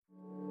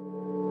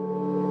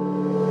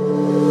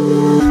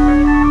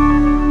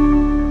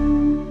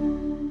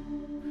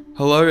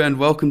Hello and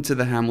welcome to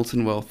the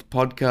Hamilton Wealth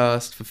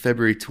podcast for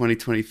February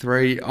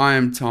 2023. I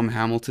am Tom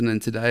Hamilton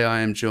and today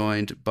I am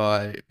joined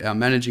by our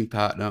managing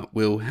partner,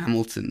 Will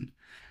Hamilton.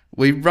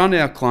 We run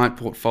our client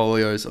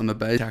portfolios on the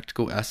basis of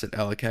tactical asset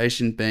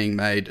allocation being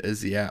made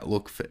as the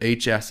outlook for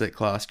each asset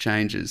class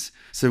changes.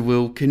 So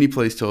Will, can you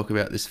please talk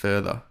about this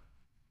further?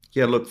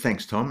 Yeah, look,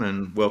 thanks, Tom,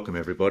 and welcome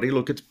everybody.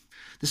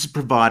 This has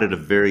provided a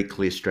very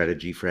clear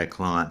strategy for our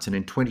clients, and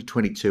in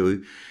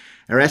 2022,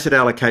 our asset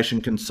allocation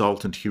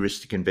consultant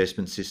heuristic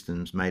investment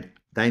systems made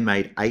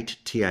 8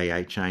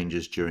 TAA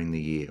changes during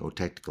the year, or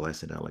tactical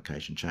asset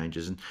allocation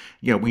changes, and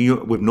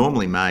we've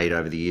normally made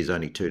over the years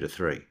only 2 to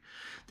 3.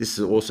 This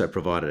has also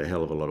provided a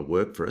hell of a lot of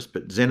work for us,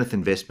 but Zenith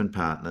Investment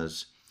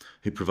Partners,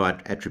 who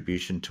provide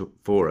attribution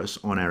for us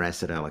on our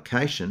asset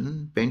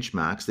allocation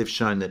benchmarks, they've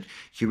shown that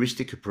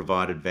heuristic have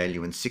provided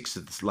value in 6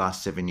 of the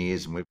last 7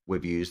 years, and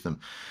we've used them.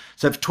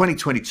 So for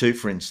 2022,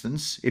 for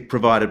instance, it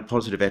provided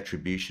positive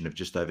attribution of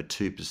just over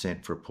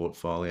 2% for a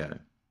portfolio.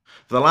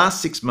 For the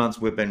last 6 months,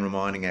 we've been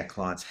reminding our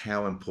clients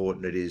how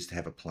important it is to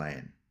have a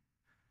plan.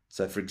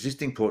 So for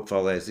existing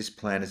portfolios, this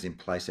plan is in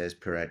place as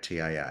per our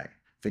TAA.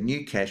 For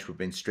new cash, we've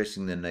been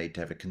stressing the need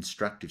to have a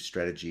constructive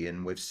strategy,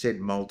 and we've said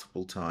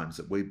multiple times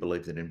that we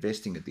believe that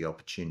investing at the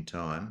opportune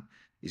time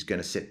is going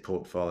to set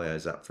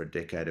portfolios up for a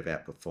decade of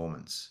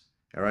outperformance.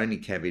 Our only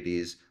caveat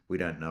is we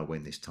don't know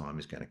when this time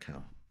is going to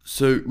come.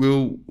 So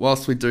Will,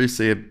 whilst we do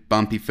see a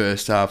bumpy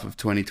first half of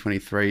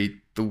 2023,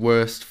 the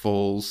worst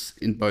falls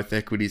in both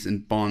equities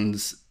and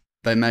bonds,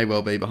 they may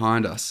well be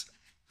behind us.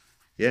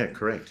 Yeah,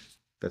 correct.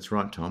 That's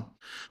right, Tom.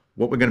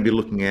 What we're going to be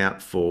looking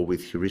out for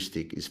with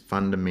heuristic is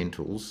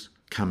fundamentals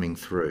coming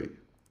through.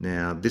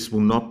 Now, this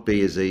will not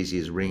be as easy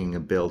as ringing a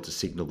bell to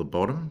signal the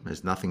bottom,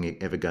 as nothing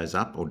ever goes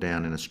up or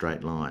down in a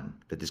straight line.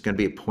 But there's going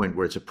to be a point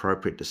where it's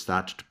appropriate to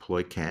start to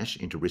deploy cash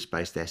into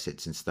risk-based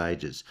assets in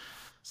stages.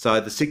 So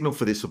the signal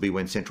for this will be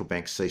when central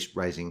banks cease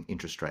raising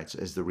interest rates,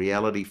 as the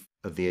reality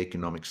of the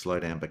economic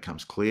slowdown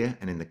becomes clear,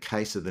 and in the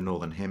case of the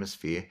Northern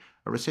Hemisphere,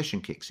 a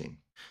recession kicks in.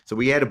 So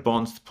we added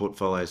bonds to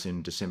portfolios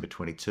in December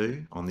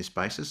 22 on this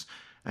basis,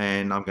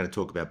 and I'm going to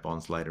talk about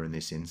bonds later in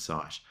this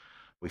insight.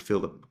 We feel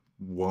that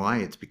why?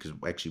 It's because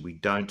actually we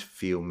don't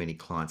feel many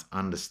clients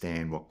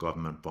understand what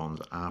government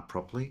bonds are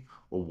properly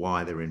or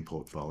why they're in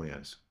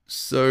portfolios.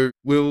 So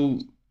Will,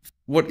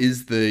 what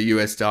is the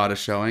US data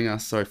showing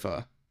us so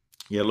far?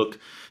 Yeah, look,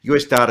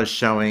 US data is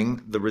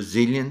showing the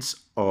resilience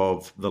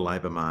of the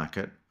labour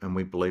market, and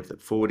we believe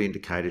that forward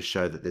indicators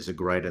show that there's a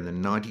greater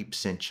than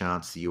 90%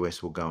 chance the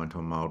US will go into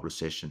a mild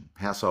recession.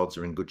 Households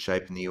are in good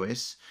shape in the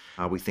US.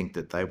 We think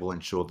that they will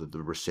ensure that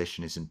the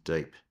recession isn't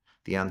deep.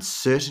 The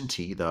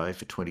uncertainty, though,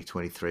 for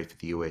 2023 for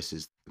the US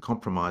is the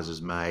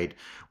compromises made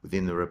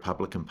within the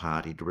Republican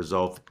Party to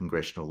resolve the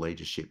congressional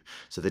leadership.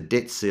 So the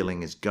debt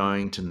ceiling is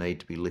going to need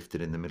to be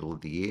lifted in the middle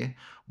of the year.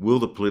 Will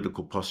the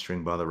political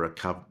posturing by the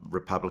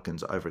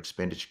Republicans over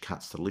expenditure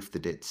cuts to lift the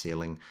debt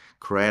ceiling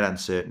create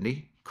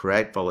uncertainty,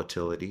 create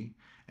volatility,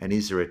 and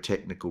is there a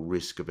technical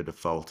risk of a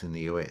default in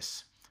the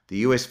US? The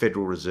US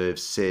Federal Reserve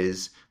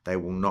says they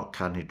will not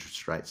cut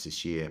interest rates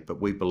this year, but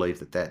we believe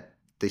that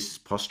this is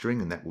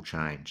posturing and that will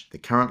change. They're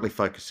currently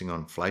focusing on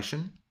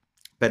inflation,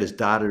 but as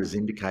data is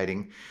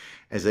indicating,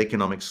 as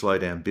economic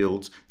slowdown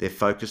builds, their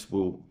focus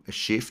will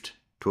shift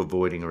to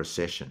avoiding a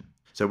recession.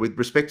 So with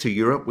respect to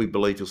Europe, we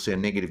believe you'll see a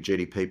negative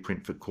GDP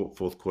print for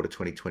fourth quarter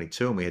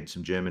 2022, and we had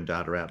some German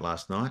data out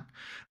last night,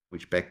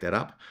 which backed that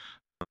up.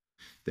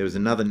 There was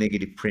another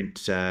negative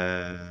print,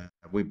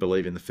 we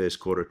believe, in the first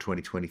quarter of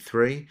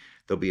 2023.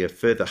 There'll be a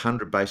further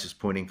 100 basis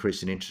point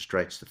increase in interest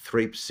rates to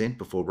 3%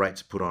 before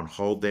rates are put on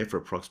hold there for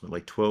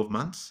approximately 12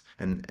 months.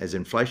 And as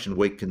inflation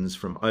weakens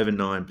from over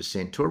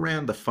 9% to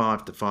around the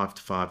 5 to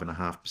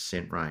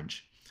 5.5%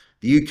 range.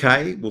 The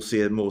UK will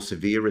see a more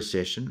severe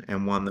recession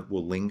and one that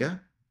will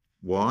linger.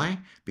 Why?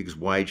 Because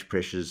wage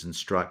pressures and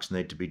strikes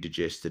need to be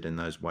digested, and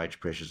those wage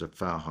pressures are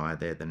far higher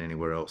there than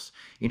anywhere else.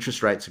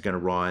 Interest rates are going to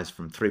rise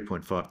from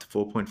 3.5 to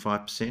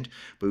 4.5%,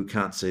 but we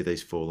can't see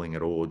these falling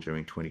at all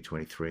during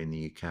 2023 in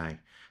the UK.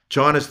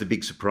 China's the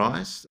big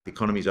surprise. The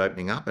economy is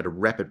opening up at a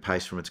rapid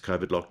pace from its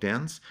COVID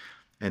lockdowns,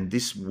 and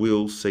this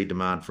will see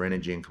demand for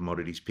energy and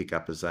commodities pick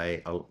up as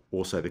they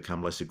also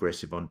become less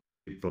aggressive on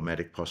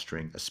diplomatic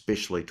posturing,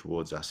 especially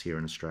towards us here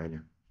in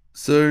Australia.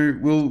 So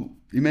Will,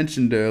 you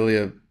mentioned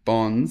earlier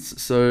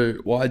bonds. So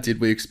why did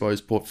we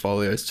expose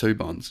portfolios to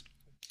bonds?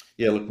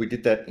 Yeah, look, we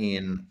did that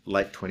in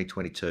late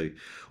 2022.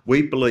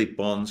 We believe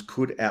bonds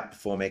could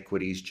outperform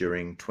equities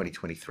during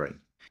 2023.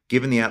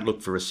 Given the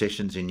outlook for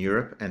recessions in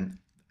Europe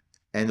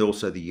and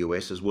also the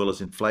US, as well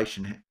as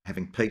inflation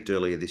having peaked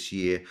earlier this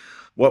year,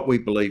 what we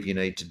believe you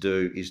need to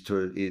do is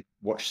to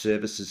watch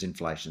services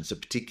inflation, so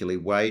particularly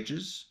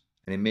wages.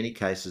 And in many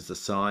cases, the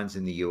signs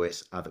in the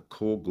US are that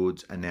core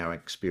goods are now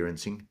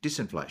experiencing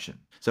disinflation.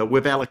 So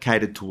we've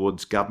allocated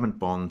towards government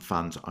bond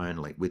funds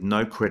only, with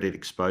no credit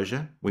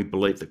exposure. We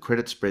believe that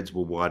credit spreads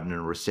will widen in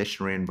a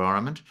recessionary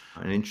environment.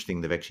 And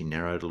interesting, they've actually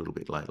narrowed a little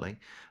bit lately,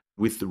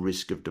 with the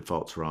risk of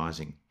defaults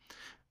rising.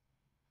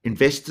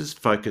 Investors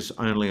focus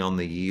only on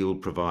the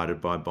yield provided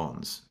by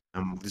bonds.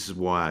 This is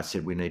why I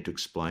said we need to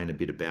explain a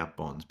bit about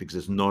bonds, because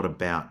it's not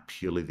about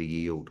purely the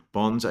yield.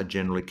 Bonds are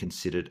generally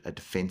considered a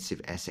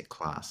defensive asset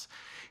class.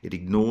 It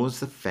ignores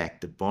the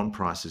fact that bond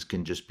prices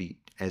can just be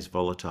as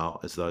volatile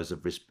as those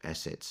of risk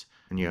assets.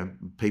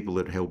 And people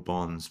that held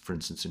bonds, for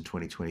instance, in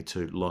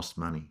 2022 lost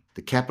money.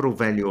 The capital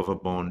value of a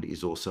bond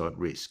is also at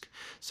risk.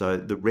 So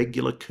the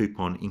regular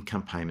coupon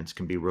income payments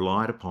can be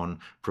relied upon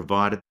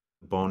provided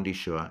the bond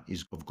issuer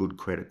is of good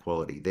credit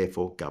quality,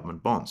 therefore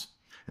government bonds.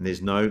 And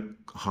there's no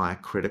higher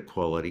credit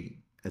quality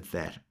at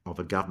that of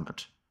a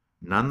government.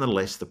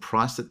 Nonetheless, the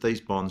price that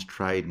these bonds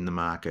trade in the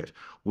market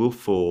will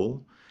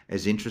fall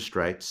as interest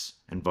rates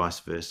and vice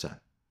versa.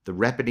 The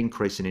rapid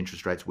increase in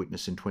interest rates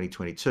witnessed in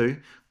 2022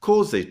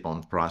 caused these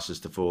bond prices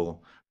to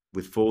fall,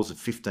 with falls of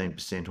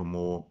 15% or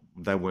more.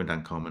 They weren't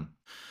uncommon.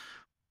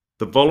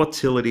 The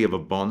volatility of a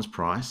bond's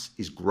price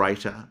is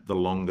greater the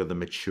longer the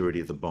maturity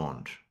of the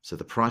bond. So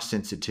the price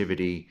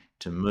sensitivity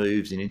to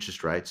moves in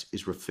interest rates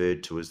is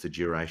referred to as the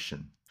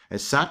duration.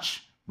 As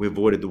such, we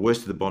avoided the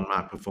worst of the bond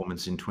market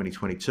performance in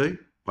 2022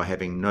 by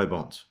having no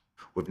bonds.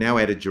 We've now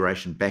added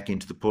duration back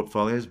into the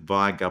portfolios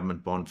via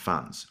government bond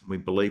funds. We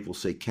believe we'll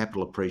see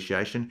capital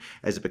appreciation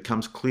as it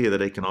becomes clear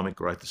that economic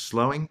growth is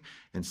slowing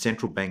and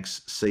central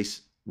banks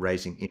cease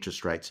raising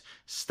interest rates,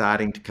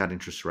 starting to cut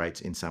interest rates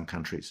in some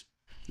countries.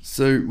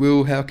 So,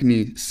 Will, how can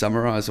you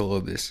summarise all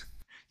of this?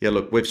 Yeah,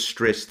 look,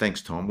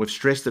 thanks, Tom. We've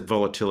stressed that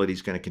volatility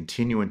is going to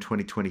continue in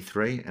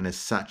 2023, and as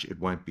such, it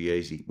won't be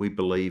easy. We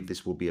believe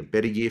this will be a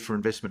better year for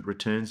investment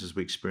returns as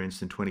we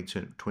experienced in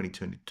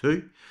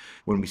 2022.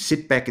 When we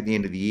sit back at the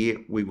end of the year,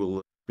 we will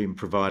have been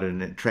provided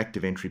an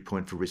attractive entry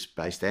point for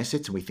risk-based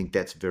assets, and we think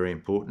that's very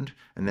important,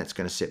 and that's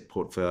going to set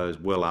portfolios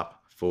well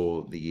up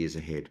for the years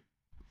ahead.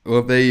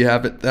 Well, there you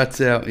have it.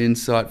 That's our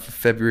insight for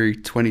February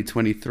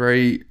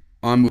 2023.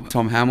 I'm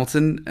Tom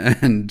Hamilton,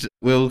 and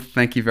Will,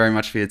 thank you very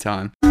much for your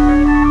time.